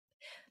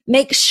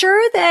Make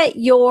sure that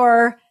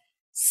your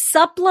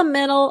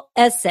supplemental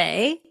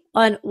essay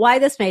on why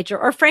this major,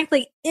 or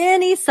frankly,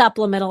 any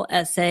supplemental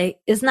essay,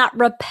 is not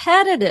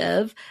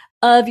repetitive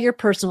of your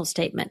personal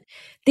statement.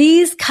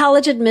 These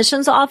college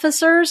admissions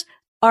officers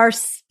are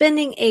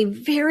spending a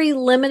very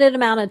limited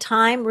amount of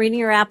time reading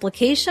your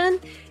application,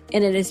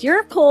 and it is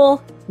your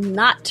goal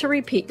not to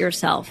repeat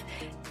yourself.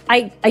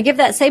 I give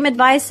that same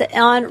advice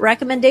on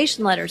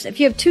recommendation letters.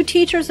 If you have two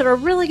teachers that are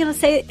really going to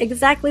say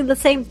exactly the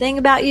same thing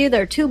about you,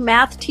 they're two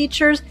math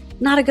teachers,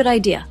 not a good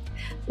idea.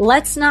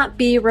 Let's not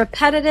be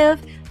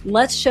repetitive.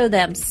 Let's show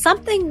them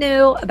something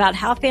new about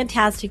how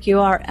fantastic you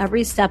are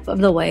every step of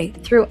the way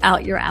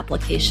throughout your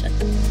application.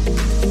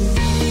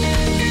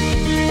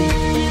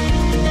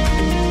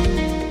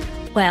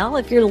 Well,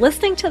 if you're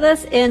listening to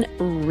this in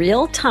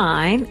real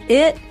time,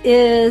 it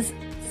is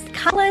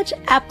college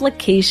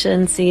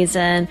application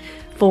season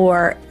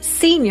for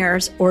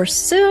seniors or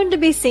soon to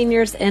be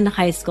seniors in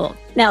high school.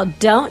 Now,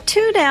 don't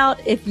tune out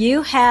if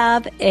you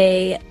have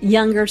a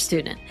younger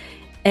student,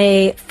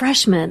 a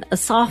freshman, a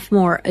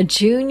sophomore, a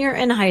junior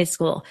in high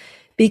school,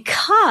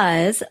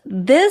 because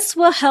this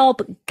will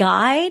help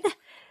guide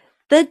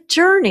the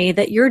journey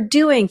that you're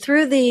doing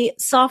through the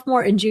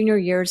sophomore and junior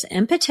years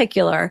in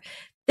particular,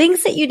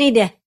 things that you need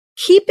to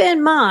keep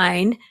in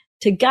mind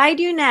to guide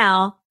you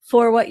now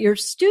for what your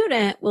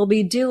student will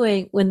be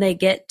doing when they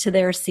get to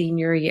their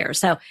senior year.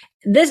 So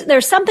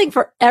there's something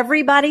for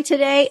everybody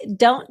today.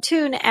 Don't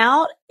tune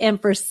out. And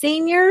for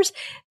seniors,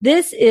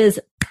 this is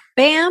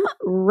bam,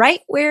 right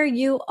where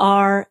you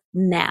are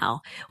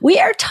now. We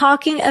are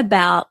talking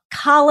about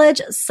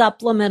college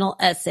supplemental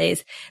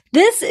essays.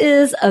 This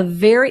is a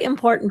very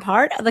important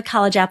part of the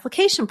college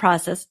application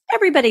process.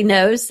 Everybody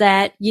knows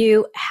that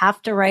you have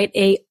to write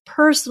a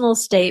personal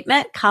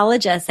statement,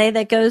 college essay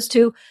that goes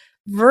to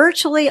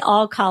virtually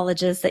all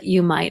colleges that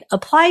you might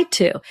apply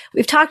to.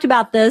 We've talked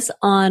about this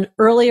on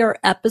earlier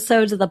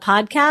episodes of the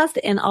podcast,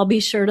 and I'll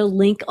be sure to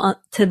link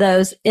to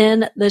those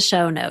in the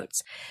show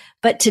notes.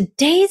 But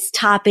today's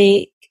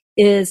topic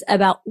is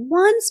about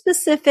one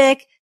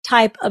specific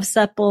type of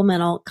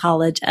supplemental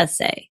college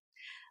essay.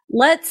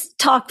 Let's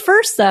talk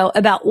first, though,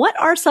 about what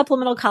are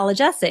supplemental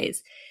college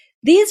essays.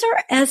 These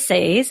are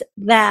essays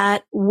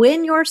that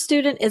when your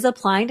student is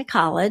applying to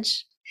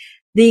college,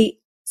 the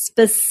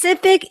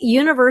specific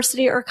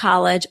university or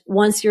college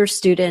wants your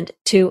student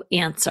to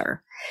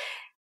answer.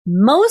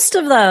 Most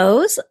of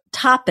those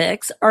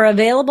topics are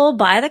available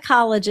by the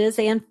colleges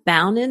and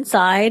found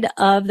inside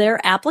of their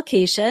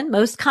application.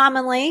 Most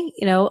commonly,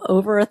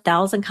 over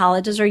 1,000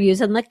 colleges are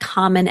using the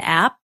Common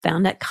App,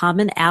 found at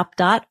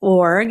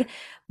commonapp.org.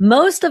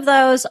 Most of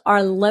those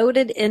are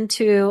loaded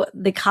into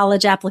the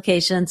college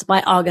applications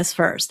by August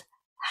 1st.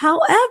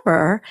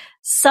 However,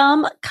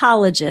 some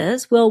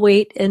colleges will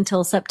wait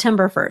until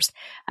September 1st.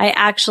 I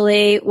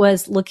actually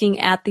was looking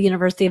at the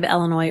University of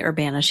Illinois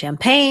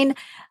Urbana-Champaign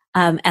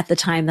at the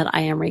time that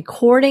I am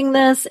recording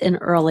this in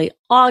early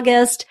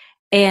August,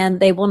 and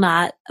they will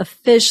not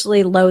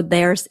officially load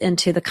theirs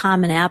into the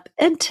Common App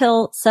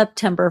until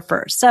September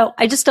 1st. So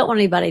I just don't want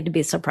anybody to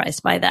be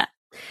surprised by that.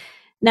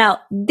 Now,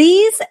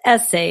 these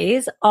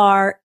essays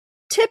are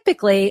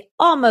typically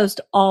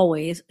almost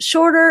always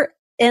shorter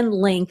in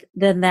length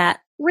than that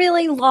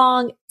really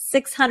long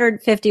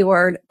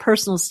 650-word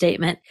personal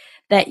statement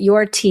that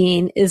your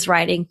teen is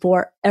writing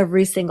for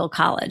every single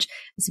college.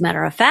 As a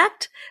matter of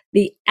fact,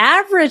 the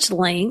average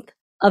length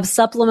of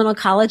supplemental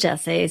college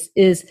essays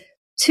is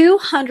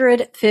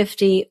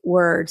 250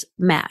 words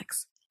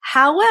max.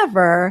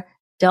 However,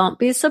 don't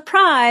be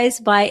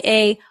surprised by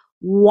a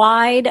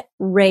wide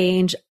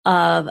range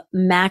of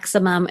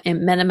maximum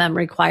and minimum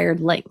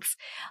required lengths.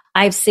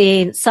 I've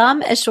seen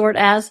some as short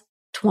as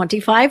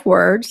 25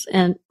 words,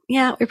 and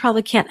yeah, we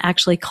probably can't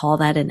actually call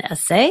that an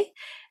essay.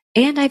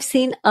 And I've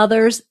seen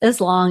others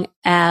as long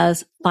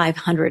as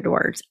 500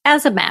 words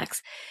as a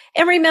max.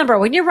 And remember,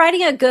 when you're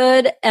writing a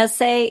good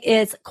essay,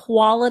 it's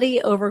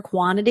quality over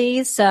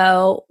quantity.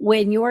 So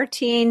when your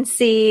teen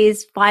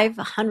sees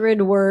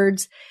 500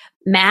 words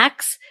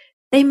max,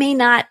 they may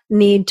not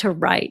need to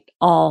write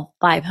all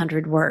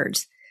 500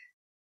 words.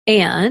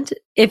 And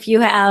if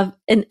you have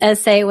an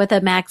essay with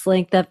a max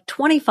length of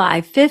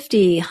 25,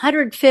 50,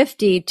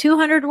 150,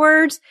 200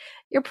 words,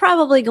 you're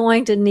probably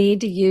going to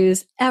need to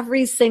use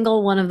every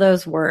single one of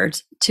those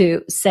words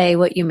to say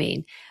what you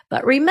mean.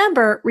 But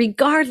remember,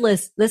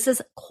 regardless, this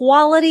is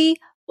quality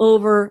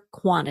over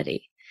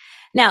quantity.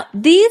 Now,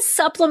 these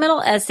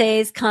supplemental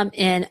essays come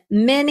in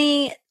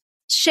many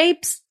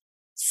shapes,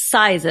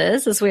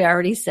 sizes, as we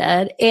already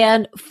said,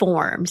 and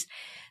forms.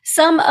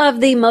 Some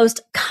of the most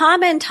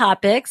common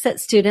topics that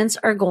students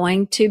are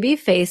going to be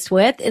faced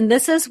with, and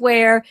this is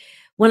where,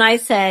 when I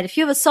said, if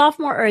you have a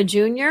sophomore or a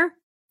junior,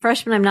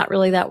 freshman, I'm not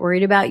really that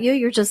worried about you.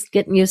 You're just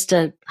getting used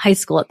to high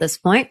school at this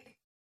point.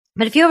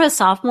 But if you have a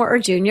sophomore or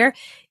junior,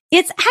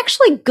 it's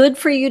actually good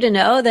for you to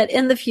know that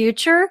in the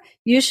future,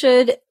 you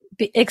should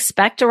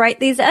expect to write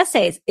these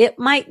essays. It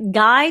might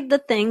guide the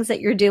things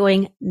that you're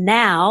doing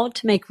now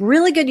to make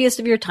really good use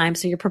of your time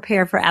so you're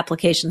prepared for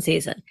application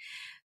season.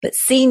 But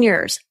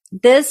seniors,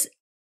 this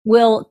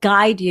will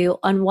guide you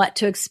on what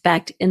to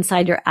expect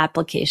inside your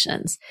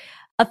applications.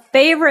 A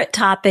favorite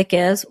topic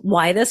is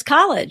why this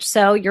college?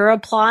 So you're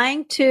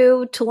applying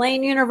to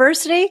Tulane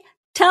University.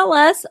 Tell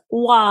us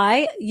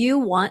why you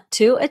want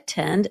to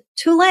attend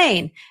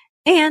Tulane.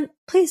 And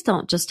please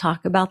don't just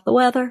talk about the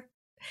weather.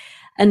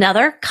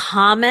 Another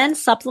common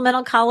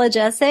supplemental college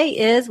essay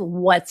is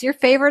what's your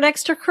favorite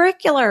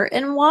extracurricular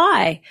and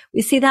why?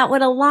 We see that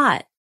one a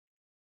lot.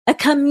 A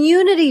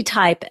community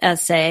type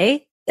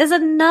essay is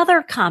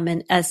another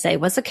common essay.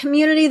 What's a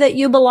community that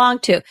you belong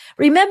to?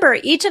 Remember,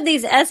 each of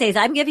these essays,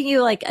 I'm giving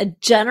you like a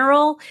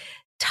general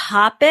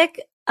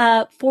topic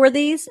for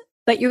these,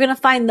 but you're going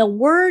to find the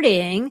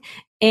wording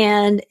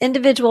and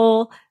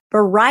individual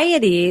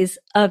varieties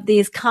of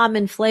these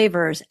common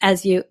flavors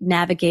as you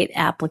navigate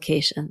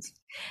applications.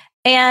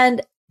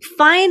 And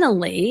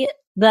finally,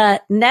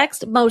 the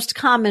next most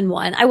common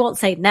one, I won't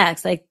say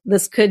next, like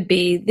this could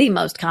be the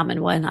most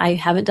common one. I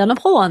haven't done a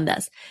poll on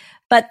this,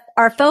 but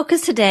our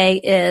focus today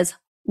is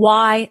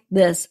why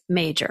this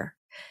major.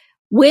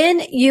 When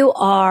you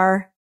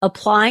are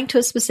applying to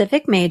a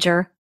specific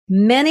major,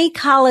 many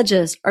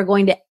colleges are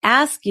going to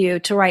ask you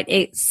to write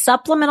a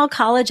supplemental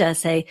college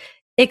essay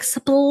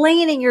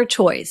explaining your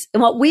choice.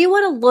 And what we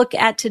want to look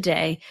at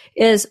today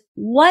is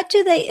what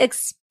do they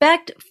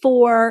expect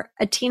for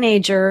a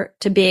teenager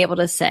to be able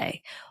to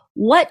say?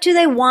 What do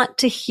they want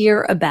to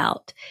hear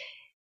about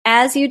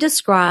as you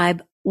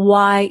describe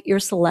why you're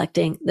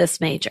selecting this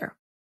major?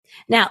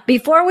 Now,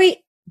 before we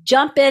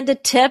jump into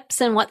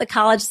tips and what the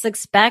colleges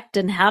expect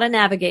and how to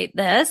navigate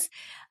this,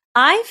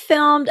 I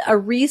filmed a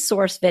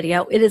resource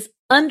video. It is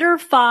under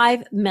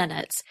 5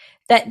 minutes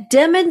that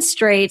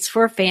demonstrates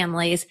for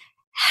families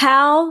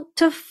how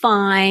to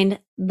find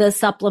the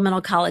supplemental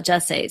college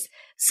essays.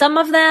 Some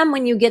of them,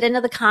 when you get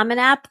into the Common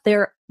App,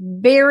 they're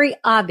very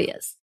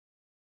obvious.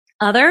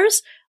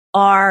 Others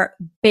are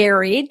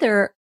buried.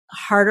 They're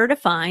harder to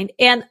find.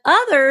 And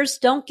others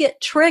don't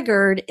get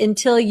triggered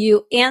until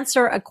you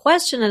answer a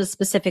question in a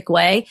specific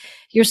way.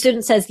 Your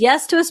student says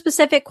yes to a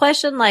specific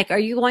question, like, are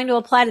you going to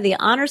apply to the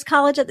honors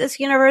college at this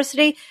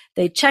university?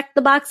 They check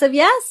the box of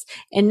yes.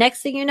 And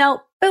next thing you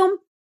know, boom,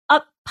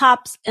 up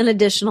pops an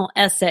additional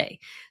essay.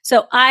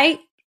 So I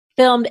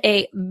filmed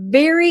a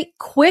very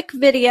quick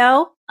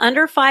video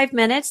under 5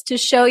 minutes to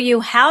show you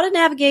how to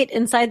navigate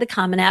inside the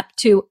Common App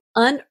to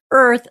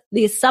unearth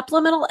these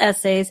supplemental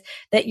essays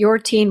that your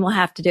teen will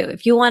have to do.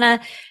 If you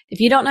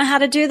don't know how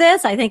to do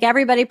this, I think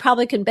everybody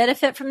probably can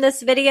benefit from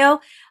this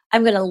video.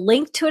 I'm going to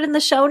link to it in the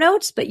show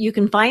notes, but you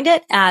can find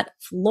it at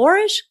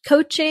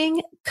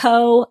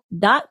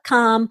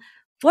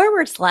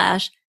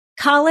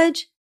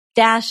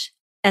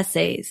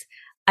flourishcoachingco.com/college-essays.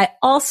 I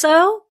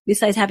also,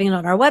 besides having it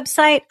on our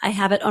website, I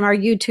have it on our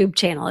YouTube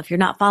channel. If you're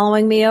not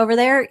following me over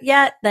there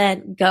yet,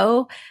 then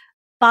go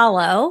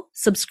follow,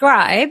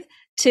 subscribe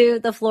to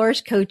the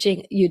Flourish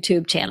Coaching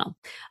YouTube channel.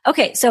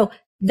 Okay, so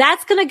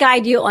that's going to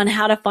guide you on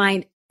how to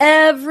find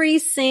every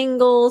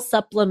single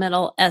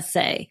supplemental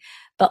essay.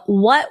 But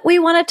what we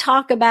want to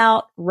talk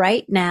about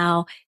right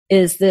now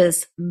is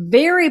this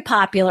very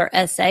popular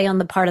essay on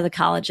the part of the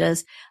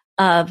colleges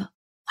of,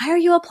 why are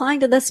you applying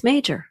to this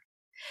major?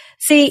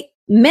 See,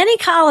 many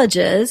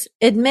colleges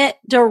admit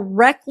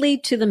directly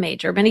to the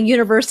major, many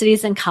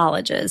universities and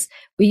colleges.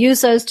 We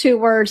use those two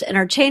words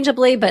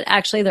interchangeably, but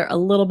actually they're a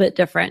little bit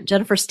different.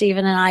 Jennifer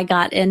Stephen and I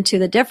got into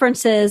the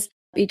differences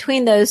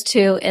between those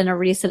two in a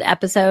recent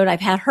episode.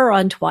 I've had her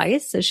on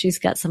twice, so she's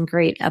got some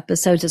great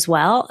episodes as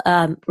well,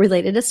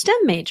 related to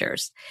STEM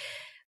majors.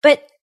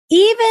 But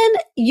even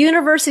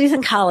universities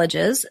and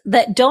colleges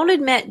that don't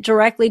admit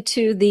directly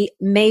to the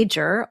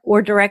major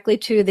or directly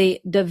to the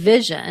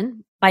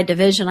division, by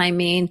division I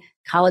mean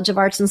College of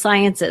Arts and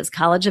Sciences,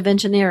 College of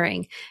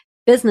Engineering,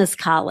 Business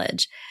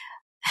College,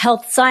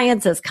 Health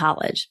Sciences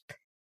College.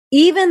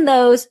 Even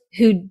those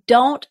who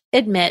don't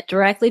admit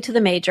directly to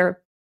the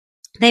major,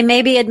 they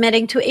may be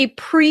admitting to a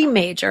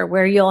pre-major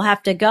where you'll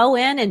have to go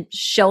in and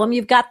show them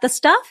you've got the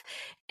stuff.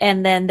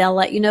 And then they'll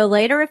let you know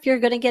later if you're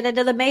going to get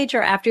into the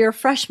major after your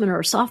freshman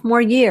or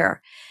sophomore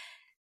year.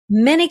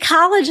 Many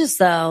colleges,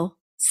 though,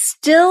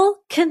 still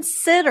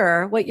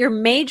consider what your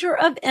major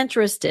of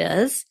interest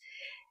is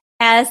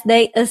as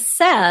they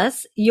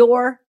assess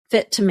your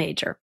fit to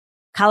major.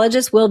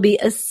 Colleges will be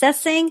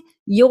assessing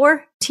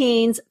your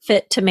teen's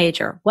fit to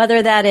major,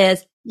 whether that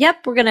is,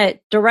 yep, we're going to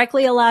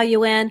directly allow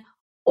you in,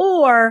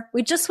 or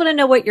we just want to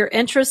know what your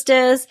interest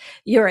is.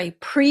 You're a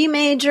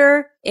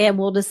pre-major, and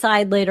we'll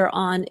decide later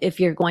on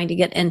if you're going to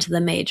get into the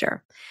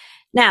major.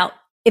 Now,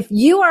 if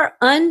you are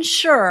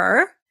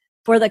unsure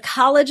for the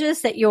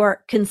colleges that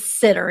you're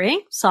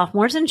considering,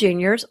 sophomores and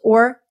juniors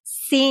or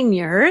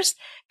seniors,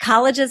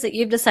 colleges that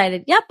you've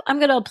decided, yep, I'm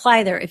going to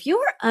apply there. If you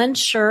are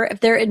unsure if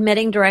they're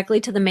admitting directly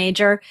to the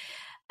major,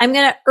 I'm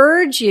going to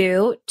urge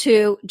you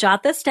to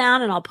jot this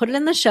down, and I'll put it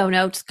in the show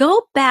notes.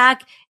 Go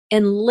back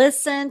and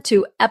listen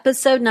to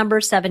episode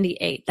number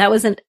 78. That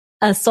was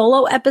a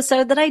solo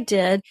episode that I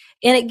did,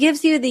 and it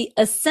gives you the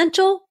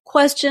essential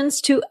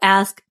questions to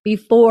ask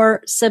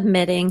before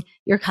submitting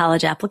your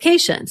college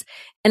applications.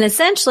 And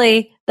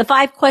essentially, the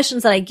 5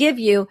 questions that I give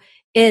you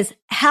is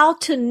how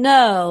to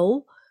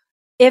know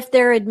if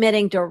they're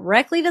admitting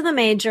directly to the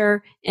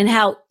major and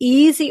how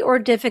easy or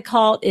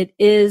difficult it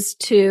is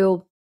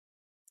to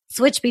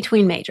switch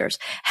between majors,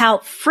 how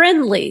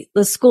friendly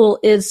the school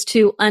is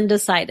to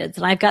undecideds.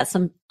 And I've got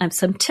some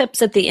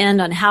tips at the end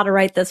on how to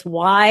write this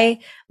why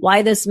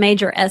this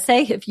major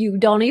essay if you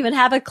don't even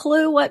have a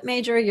clue what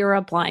major you're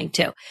applying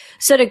to.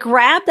 So to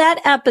grab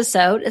that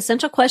episode,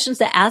 Essential Questions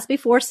to Ask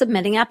Before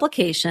Submitting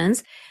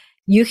Applications,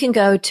 you can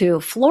go to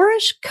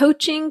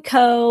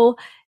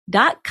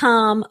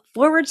flourishcoachingco.com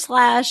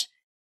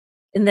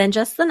 / and then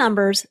just the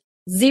numbers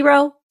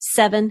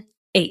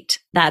 078.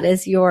 That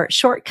is your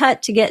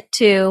shortcut to get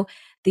to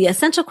the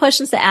essential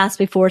questions to ask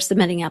before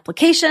submitting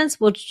applications,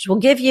 which will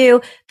give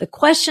you the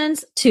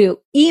questions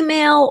to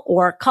email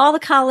or call the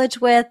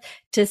college with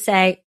to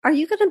say, are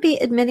you going to be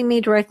admitting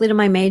me directly to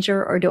my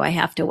major or do I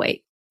have to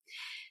wait?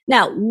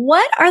 Now,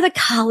 what are the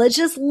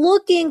colleges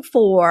looking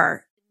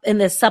for in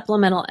this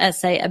supplemental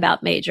essay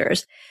about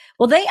majors?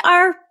 Well, they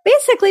are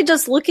basically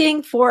just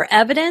looking for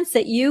evidence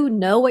that you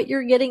know what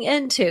you're getting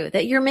into,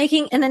 that you're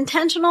making an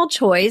intentional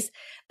choice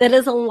that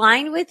is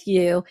aligned with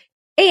you,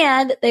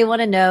 and they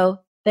want to know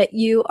that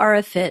you are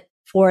a fit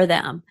for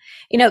them.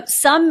 You know,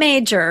 some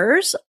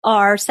majors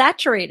are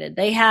saturated.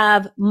 They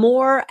have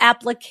more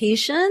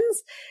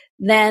applications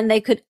than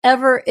they could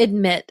ever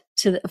admit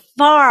to,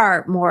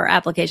 far more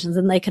applications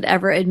than they could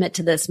ever admit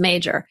to this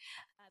major.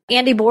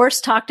 Andy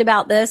Borst talked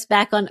about this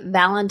back on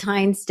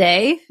Valentine's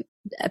Day,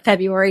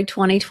 February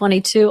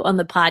 2022 on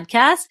the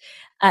podcast.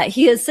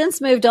 He has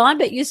since moved on,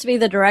 but used to be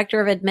the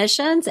director of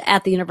admissions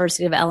at the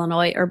University of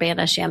Illinois,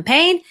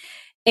 Urbana-Champaign.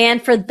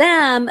 And for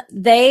them,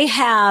 they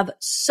have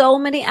so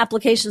many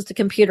applications to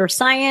computer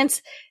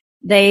science.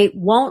 They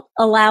won't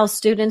allow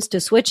students to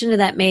switch into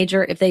that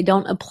major if they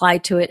don't apply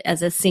to it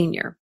as a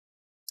senior.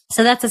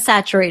 So that's a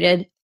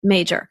saturated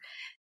major.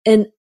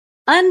 An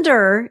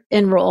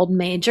under-enrolled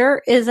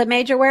major is a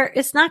major where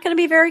it's not going to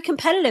be very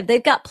competitive.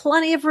 They've got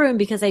plenty of room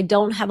because they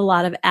don't have a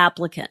lot of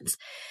applicants.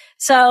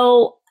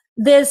 So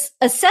this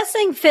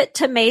assessing fit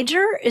to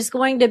major is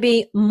going to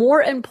be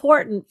more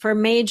important for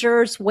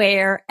majors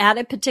where at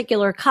a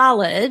particular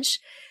college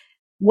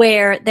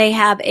where they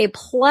have a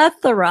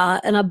plethora,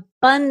 an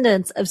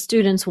abundance of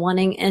students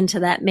wanting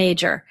into that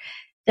major.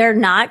 They're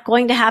not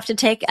going to have to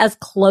take as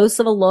close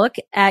of a look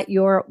at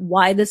your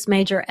why this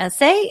major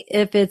essay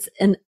if it's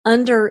an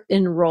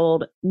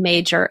under-enrolled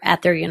major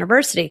at their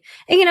university.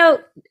 And, you know,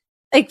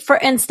 like for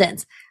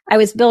instance, I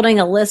was building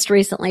a list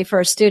recently for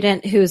a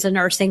student who's a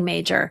nursing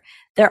major.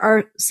 There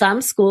are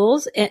some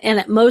schools, and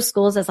at most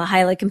schools, it's a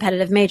highly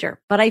competitive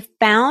major. But I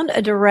found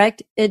a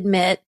direct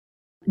admit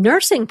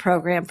nursing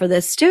program for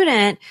this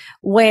student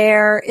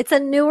where it's a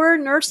newer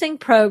nursing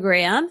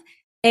program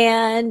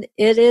and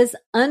it is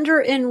under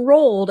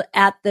enrolled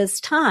at this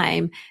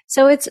time.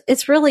 So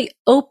it's really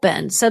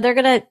open. So they're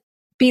going to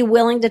be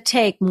willing to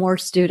take more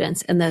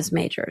students in those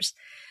majors.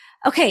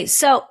 Okay.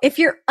 So if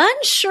you're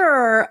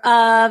unsure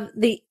of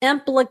the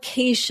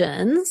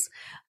implications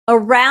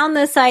around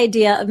this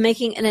idea of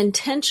making an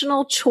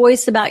intentional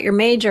choice about your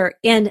major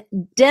and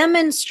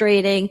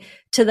demonstrating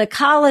to the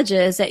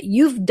colleges that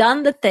you've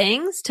done the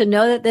things to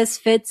know that this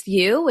fits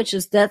you,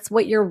 that's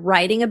what you're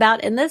writing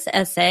about in this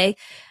essay,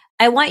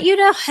 I want you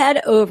to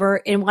head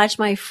over and watch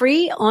my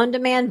free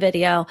on-demand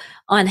video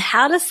on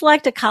how to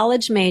select a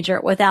college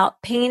major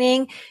without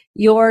painting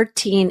your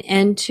teen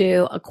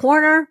into a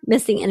corner,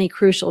 missing any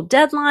crucial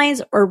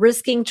deadlines, or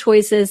risking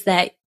choices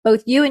that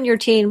both you and your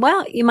teen,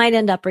 well, you might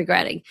end up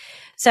regretting.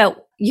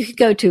 So you could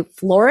go to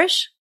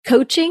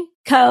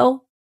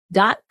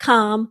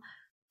flourishcoachingco.com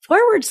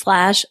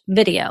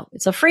 /video.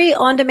 It's a free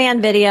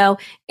on-demand video,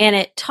 and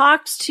it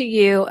talks to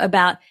you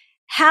about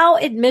how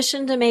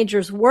admission to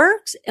majors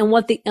works and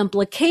what the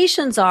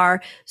implications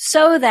are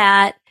so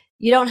that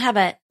you don't have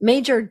a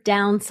major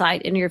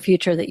downside in your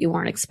future that you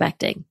weren't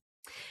expecting.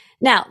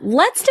 Now,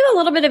 let's do a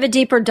little bit of a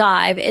deeper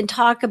dive and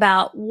talk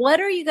about what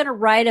are you going to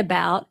write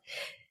about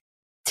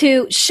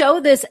to show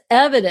this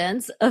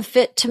evidence of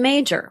fit to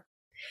major.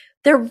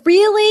 There's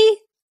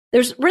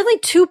really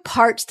 2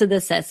 parts to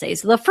this essay.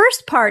 So the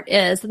first part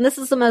is, and this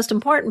is the most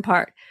important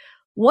part,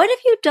 what have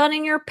you done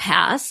in your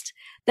past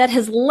that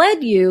has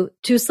led you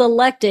to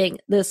selecting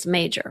this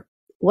major?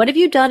 What have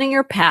you done in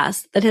your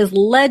past that has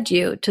led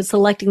you to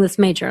selecting this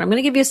major? And I'm going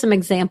to give you some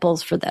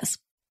examples for this.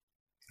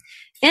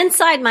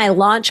 Inside my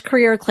Launch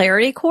Career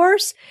Clarity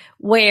course,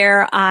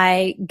 where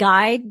I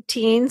guide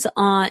teens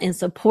on and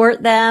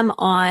support them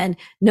on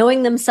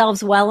knowing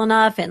themselves well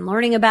enough and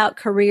learning about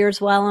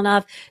careers well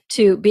enough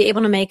to be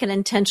able to make an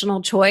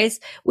intentional choice,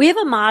 we have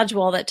a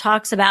module that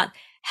talks about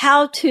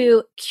how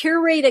to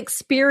curate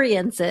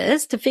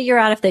experiences to figure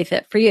out if they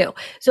fit for you.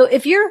 So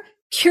if you're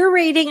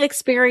curating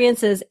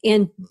experiences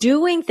and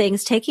doing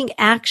things, taking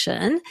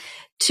action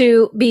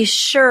to be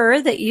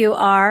sure that you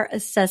are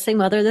assessing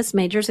whether this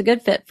major is a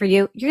good fit for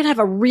you, you're going to have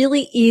a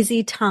really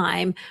easy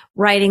time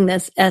writing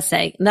this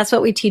essay. And that's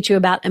what we teach you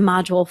about in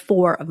module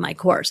 4 of my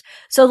course.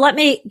 So let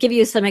me give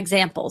you some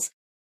examples.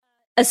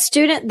 a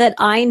student that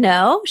I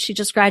know, she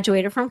just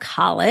graduated from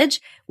college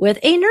with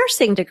a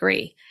nursing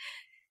degree.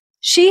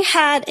 She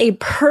had a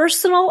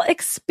personal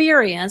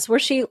experience where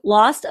she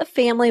lost a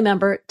family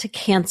member to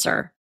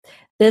cancer.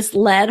 This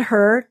led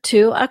her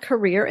to a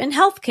career in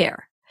healthcare.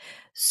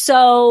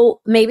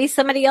 So maybe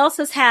somebody else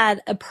has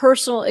had a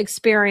personal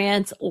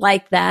experience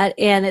like that,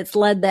 and it's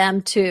led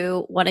them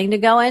to wanting to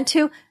go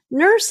into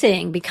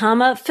nursing,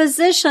 become a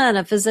physician,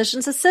 a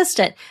physician's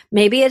assistant.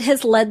 Maybe it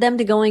has led them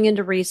to going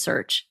into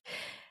research.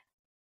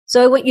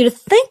 So I want you to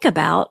think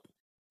about,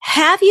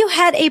 have you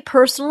had a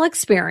personal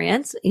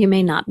experience? You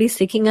may not be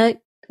seeking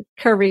a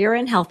career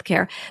in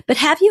healthcare, but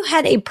have you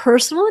had a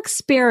personal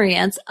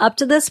experience up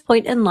to this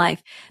point in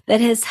life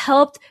that has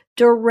helped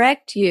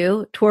direct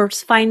you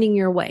towards finding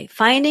your way,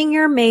 finding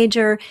your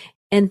major,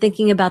 and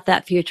thinking about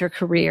that future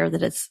career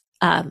that it's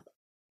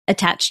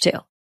attached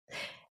to?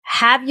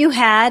 Have you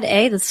had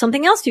that's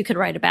something else you could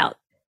write about,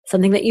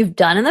 something that you've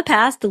done in the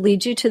past to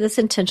lead you to this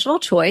intentional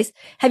choice?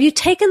 Have you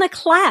taken a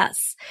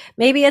class?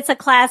 Maybe it's a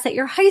class at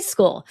your high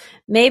school.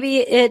 Maybe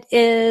it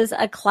is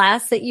a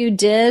class that you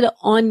did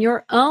on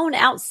your own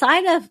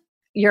outside of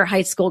your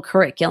high school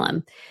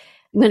curriculum.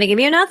 I'm going to give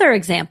you another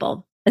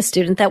example. A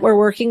student that we're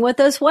working with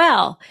as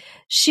well.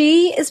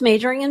 She is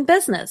majoring in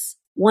business.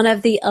 One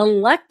of the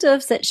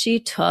electives that she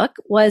took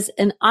was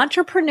an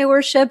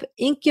entrepreneurship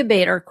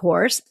incubator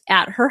course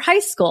at her high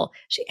school.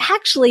 She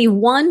actually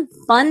won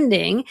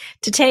funding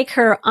to take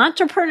her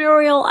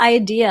entrepreneurial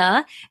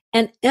idea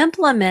and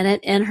implement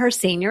it in her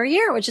senior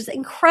year, which is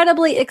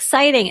incredibly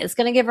exciting. It's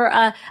going to give her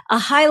a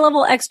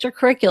high-level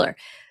extracurricular.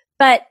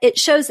 But it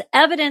shows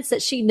evidence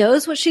that she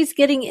knows what she's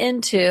getting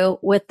into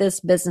with this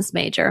business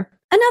major.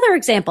 Another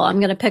example, I'm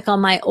going to pick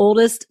on my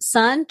oldest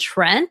son,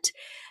 Trent.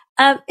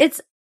 Do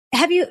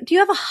you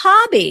have a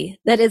hobby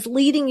that is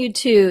leading you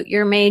to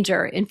your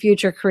major and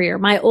future career?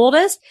 My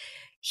oldest,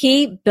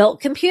 he built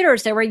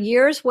computers. There were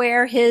years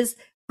where his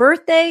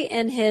birthday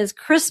and his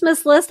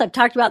Christmas list, I've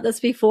talked about this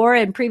before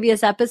in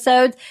previous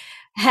episodes,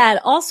 had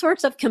all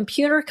sorts of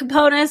computer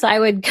components. I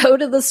would go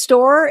to the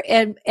store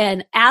and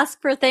ask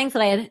for things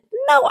that I had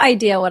no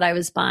idea what I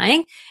was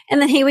buying.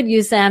 And then he would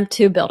use them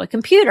to build a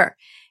computer.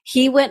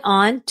 He went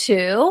on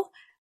to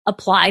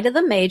apply to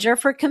the major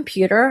for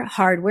computer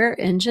hardware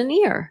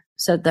engineer.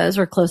 So those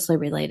are closely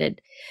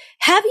related.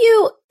 Have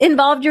you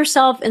involved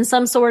yourself in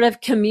some sort of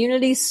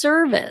community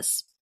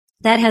service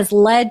that has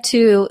led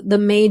to the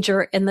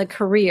major in the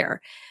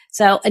career?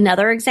 So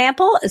another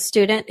example, a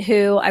student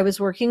who I was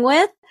working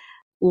with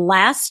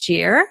last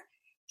year,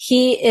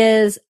 he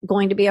is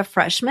going to be a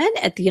freshman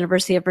at the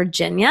University of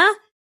Virginia.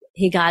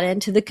 He got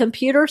into the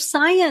computer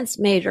science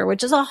major,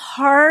 which is a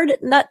hard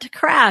nut to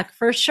crack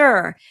for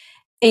sure.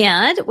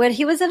 And when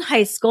he was in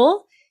high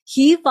school,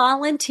 he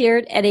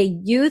volunteered at a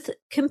youth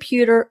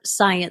computer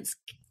science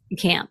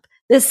camp.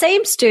 The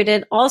same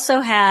student also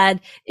had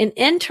an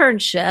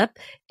internship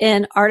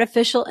in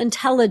artificial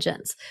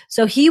intelligence.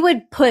 So he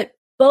would put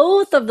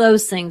both of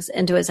those things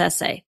into his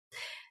essay.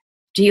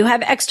 Do you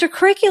have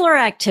extracurricular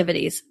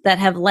activities that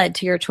have led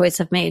to your choice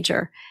of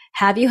major?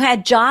 Have you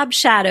had job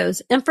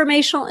shadows,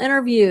 informational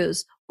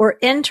interviews, or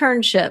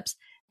internships,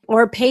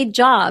 or paid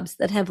jobs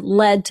that have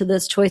led to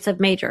this choice of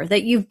major?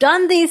 That you've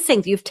done these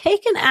things, you've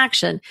taken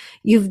action,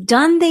 you've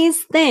done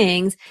these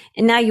things,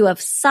 and now you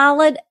have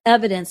solid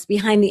evidence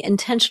behind the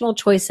intentional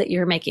choice that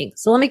you're making.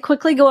 So let me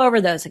quickly go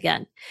over those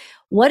again.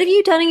 What have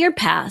you done in your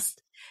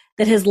past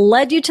that has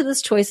led you to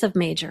this choice of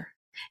major?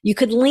 You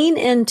could lean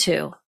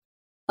into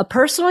a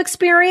personal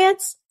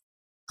experience,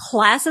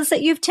 classes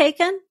that you've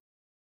taken,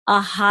 a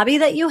hobby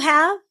that you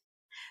have,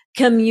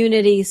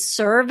 community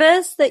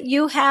service that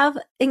you have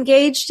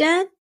engaged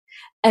in,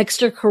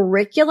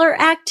 extracurricular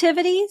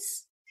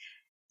activities,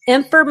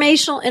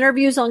 informational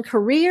interviews on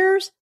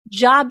careers,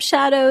 job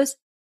shadows,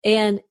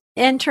 and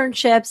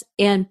internships,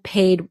 and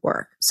paid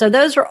work. So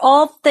those are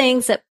all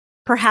things that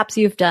perhaps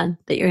you've done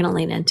that you're going to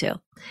lean into.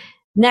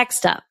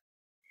 Next up,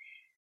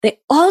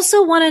 they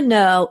also want to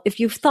know if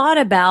you've thought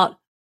about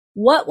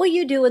what will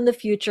you do in the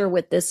future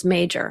with this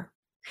major.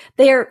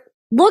 They're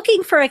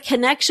looking for a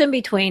connection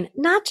between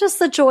not just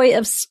the joy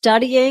of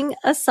studying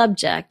a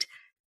subject,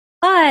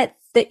 but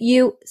that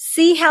you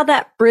see how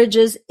that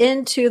bridges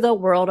into the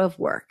world of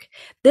work.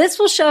 This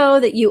will show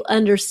that you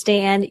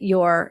understand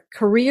your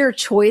career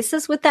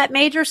choices with that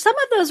major. Some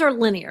of those are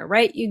linear,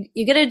 right?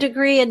 You get a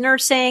degree in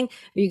nursing, or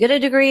you get a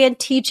degree in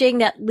teaching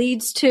that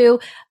leads to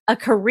a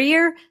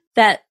career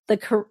that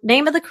the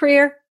name of the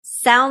career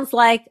sounds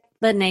like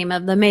the name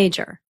of the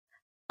major.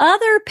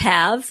 Other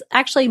paths,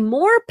 actually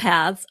more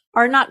paths,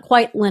 are not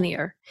quite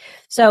linear.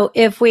 So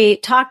if we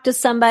talk to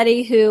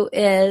somebody who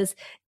is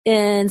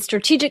in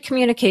strategic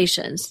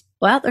communications,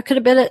 well, there could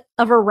have been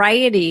a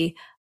variety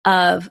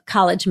of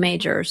college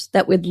majors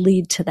that would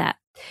lead to that.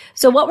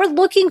 So what we're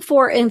looking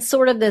for in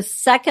sort of the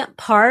second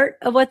part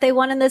of what they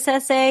want in this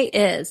essay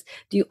is,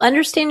 do you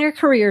understand your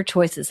career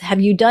choices? Have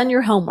you done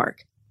your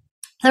homework?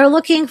 They're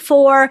looking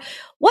for,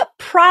 what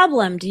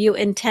problem do you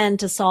intend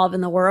to solve in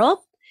the world?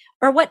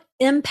 Or what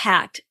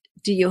impact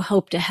do you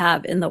hope to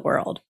have in the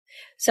world?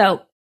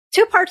 So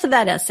 2 parts of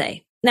that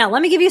essay. Now,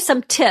 let me give you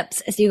some tips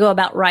as you go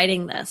about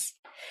writing this.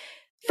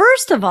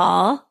 First of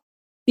all,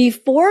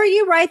 before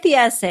you write the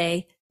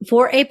essay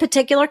for a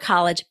particular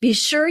college, be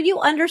sure you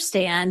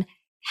understand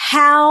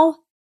how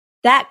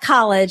that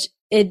college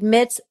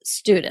admits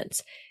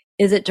students.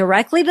 Is it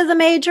directly to the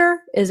major?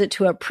 Is it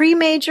to a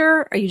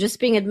pre-major? Are you just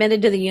being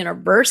admitted to the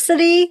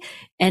university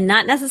and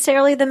not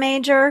necessarily the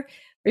major?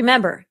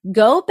 Remember,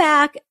 go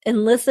back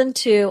and listen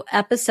to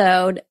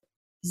episode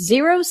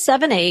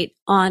 078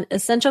 on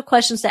essential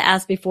questions to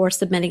ask before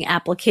submitting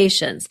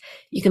applications.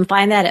 You can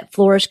find that at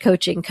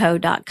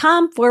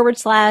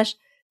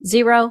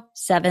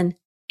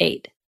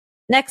flourishcoachingco.com/078.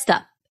 Next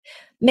up,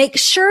 make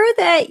sure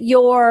that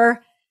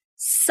your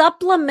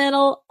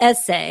supplemental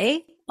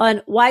essay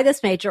on why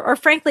this major, or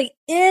frankly,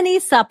 any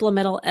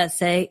supplemental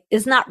essay,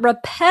 is not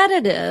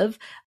repetitive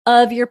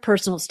of your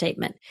personal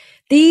statement.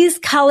 These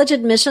college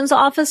admissions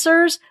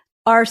officers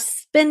are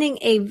spending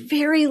a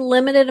very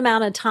limited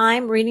amount of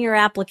time reading your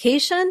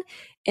application,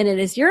 and it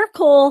is your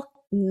goal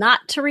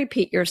not to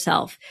repeat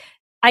yourself.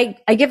 I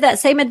give that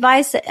same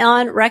advice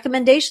on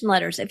recommendation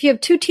letters. If you have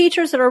two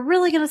teachers that are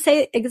really going to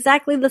say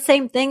exactly the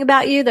same thing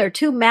about you, they're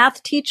two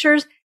math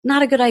teachers,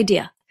 not a good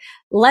idea.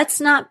 Let's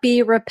not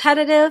be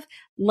repetitive.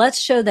 Let's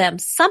show them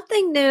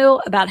something new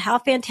about how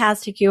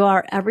fantastic you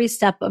are every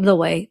step of the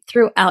way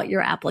throughout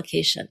your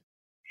application.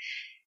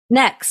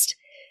 Next,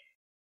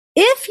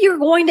 if you're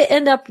going to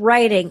end up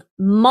writing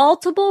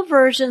multiple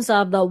versions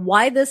of the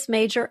Why This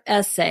Major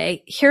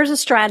essay, here's a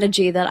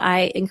strategy that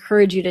I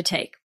encourage you to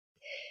take.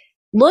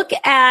 Look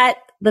at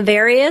the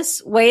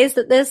various ways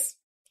that this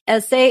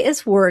essay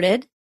is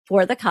worded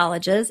for the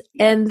colleges,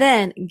 and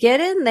then get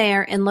in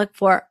there and look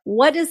for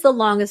what is the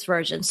longest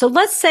version. So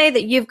let's say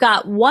that you've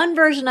got one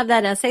version of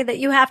that essay that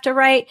you have to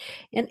write,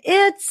 and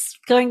it's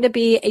going to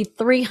be a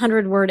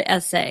 300-word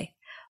essay.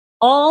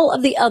 All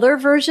of the other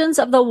versions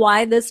of the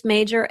Why This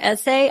Major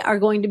essay are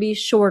going to be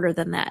shorter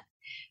than that.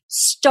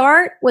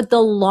 Start with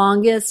the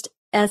longest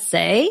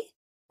essay,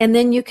 and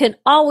then you can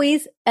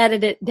always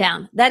edit it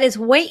down. That is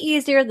way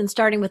easier than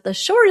starting with the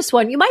shortest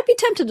one. You might be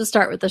tempted to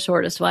start with the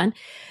shortest one,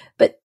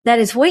 but that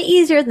is way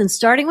easier than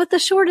starting with the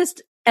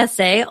shortest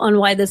essay on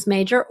Why This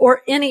Major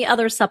or any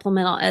other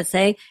supplemental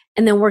essay,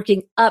 and then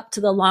working up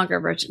to the longer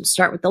version.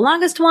 Start with the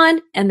longest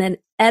one and then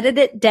edit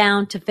it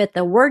down to fit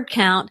the word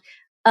count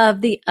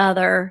of the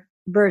other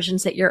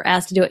versions that you're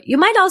asked to do it. You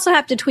might also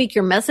have to tweak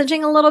your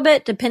messaging a little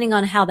bit depending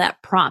on how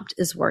that prompt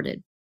is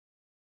worded.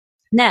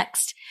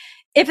 Next,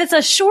 if it's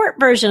a short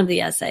version of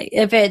the essay,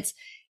 if it's,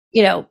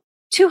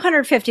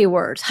 250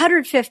 words,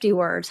 150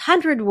 words,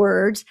 100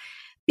 words,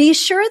 be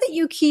sure that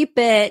you keep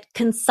it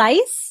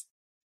concise,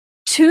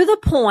 to the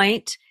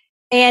point,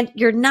 and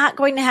you're not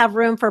going to have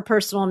room for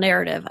personal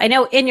narrative. I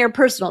know in your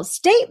personal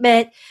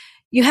statement,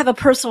 you have a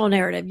personal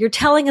narrative. You're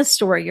telling a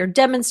story. You're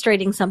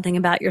demonstrating something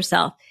about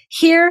yourself.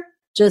 Here,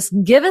 just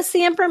give us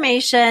the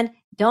information.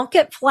 Don't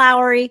get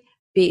flowery.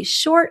 Be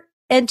short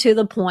and to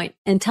the point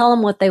and tell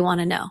them what they want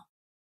to know.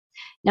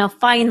 Now,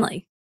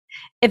 finally,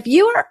 if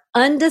you are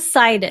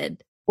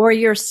undecided or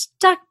you're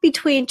stuck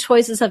between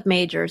choices of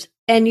majors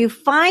and you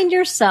find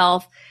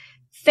yourself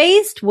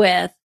faced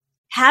with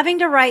having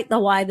to write the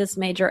Why This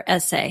Major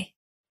essay,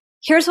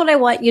 here's what I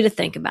want you to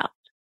think about.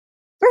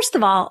 First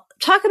of all,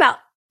 talk about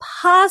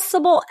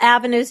possible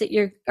avenues that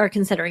you are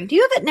considering. Do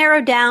you have it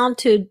narrowed down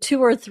to 2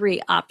 or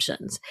 3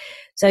 options?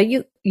 So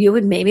you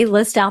would maybe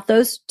list out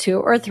those 2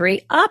 or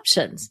 3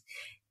 options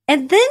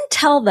and then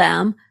tell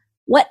them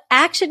what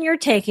action you're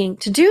taking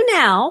to do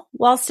now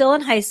while still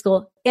in high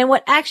school and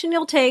what action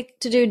you'll take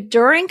to do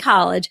during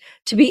college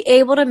to be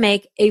able to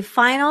make a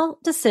final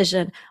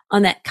decision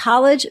on that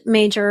college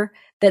major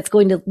that's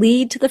going to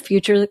lead to the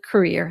future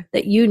career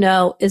that you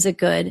know is a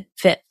good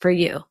fit for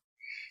you.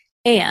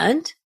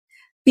 And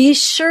be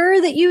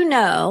sure that you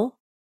know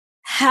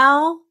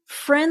how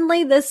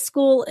friendly this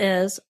school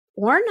is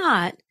or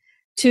not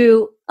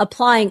to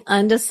applying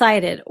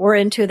undecided or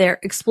into their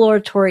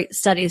exploratory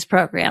studies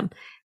program.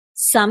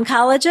 Some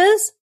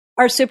colleges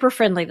are super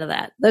friendly to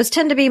that. Those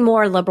tend to be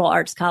more liberal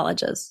arts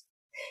colleges.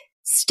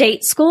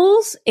 State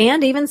schools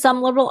and even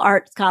some liberal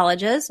arts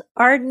colleges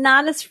are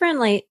not as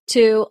friendly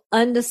to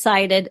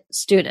undecided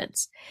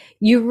students.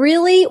 You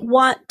really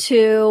want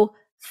to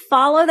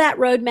follow that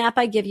roadmap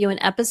I give you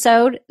in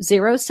episode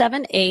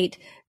 078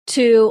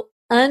 to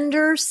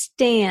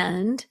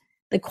understand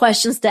the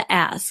questions to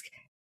ask.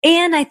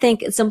 And I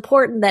think it's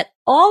important that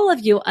all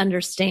of you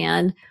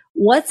understand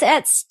what's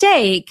at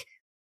stake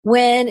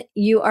when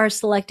you are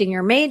selecting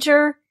your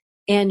major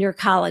and your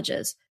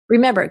colleges.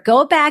 Remember,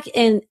 go back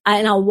and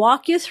I'll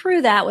walk you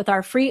through that with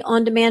our free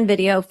on-demand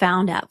video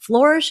found at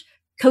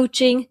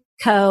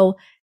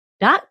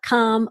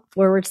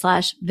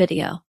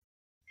flourishcoachingco.com/video.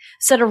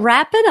 So to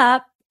wrap it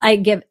up, I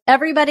give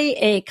everybody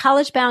a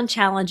college bound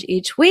challenge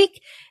each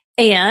week,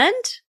 and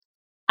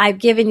I've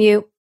given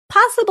you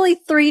possibly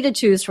 3 to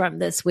choose from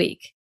this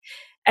week.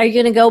 Are you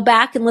going to go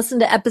back and listen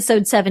to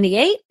episode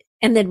 78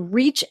 and then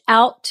reach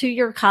out to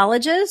your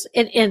colleges?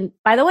 And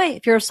by the way,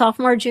 if you're a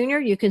sophomore or junior,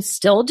 you can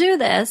still do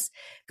this.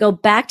 Go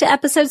back to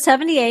episode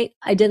 78,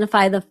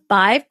 identify the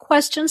 5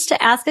 questions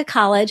to ask a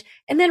college,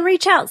 and then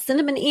reach out, send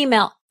them an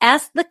email,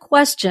 ask the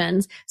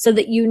questions so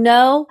that you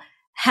know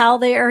how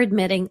they are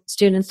admitting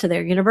students to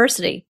their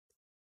university.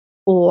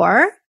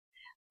 Or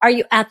are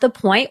you at the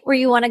point where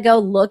you want to go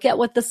look at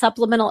what the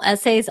supplemental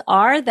essays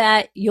are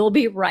that you'll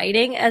be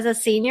writing as a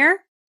senior?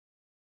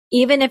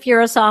 Even if you're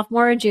a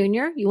sophomore or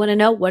junior, you want to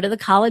know, what do the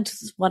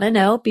colleges want to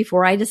know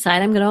before I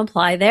decide I'm going to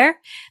apply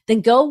there?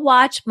 Then go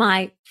watch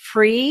my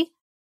free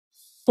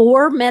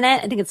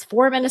 4-minute, I think it's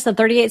 4 minutes and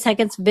 38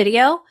 seconds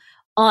video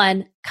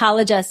on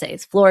college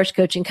essays,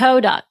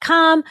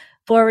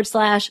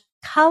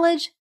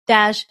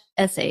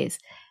 flourishcoachingco.com/college-essays.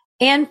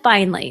 And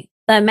finally,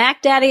 the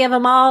Mac Daddy of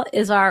them all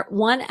is our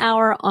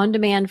 1-hour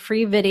on-demand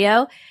free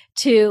video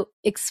to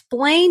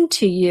explain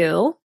to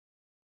you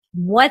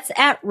what's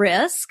at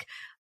risk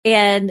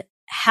and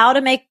how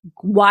to make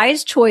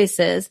wise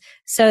choices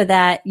so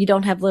that you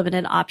don't have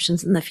limited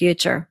options in the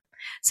future.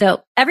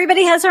 So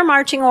everybody has their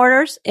marching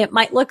orders. It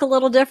might look a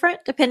little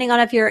different depending on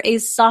if you're a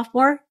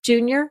sophomore,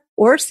 junior,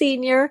 or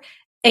senior,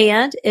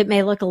 and it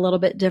may look a little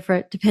bit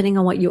different depending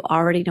on what you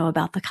already know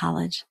about the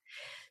college.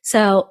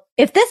 So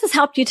if this has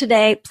helped you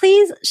today,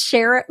 please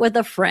share it with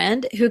a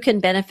friend who can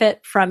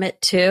benefit from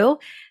it too.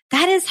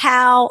 That is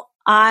how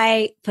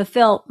I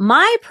fulfill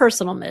my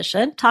personal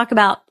mission. Talk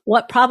about,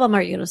 what problem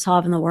are you going to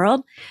solve in the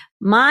world?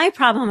 My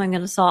problem I'm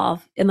going to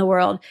solve in the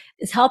world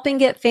is helping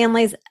get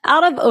families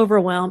out of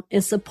overwhelm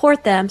and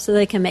support them so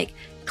they can make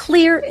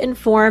clear,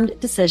 informed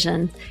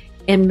decisions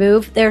and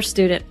move their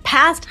student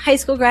past high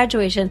school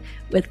graduation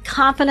with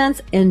confidence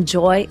and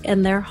joy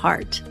in their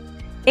heart.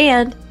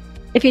 And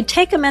if you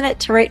take a minute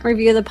to rate and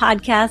review the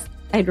podcast,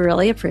 I'd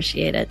really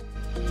appreciate it.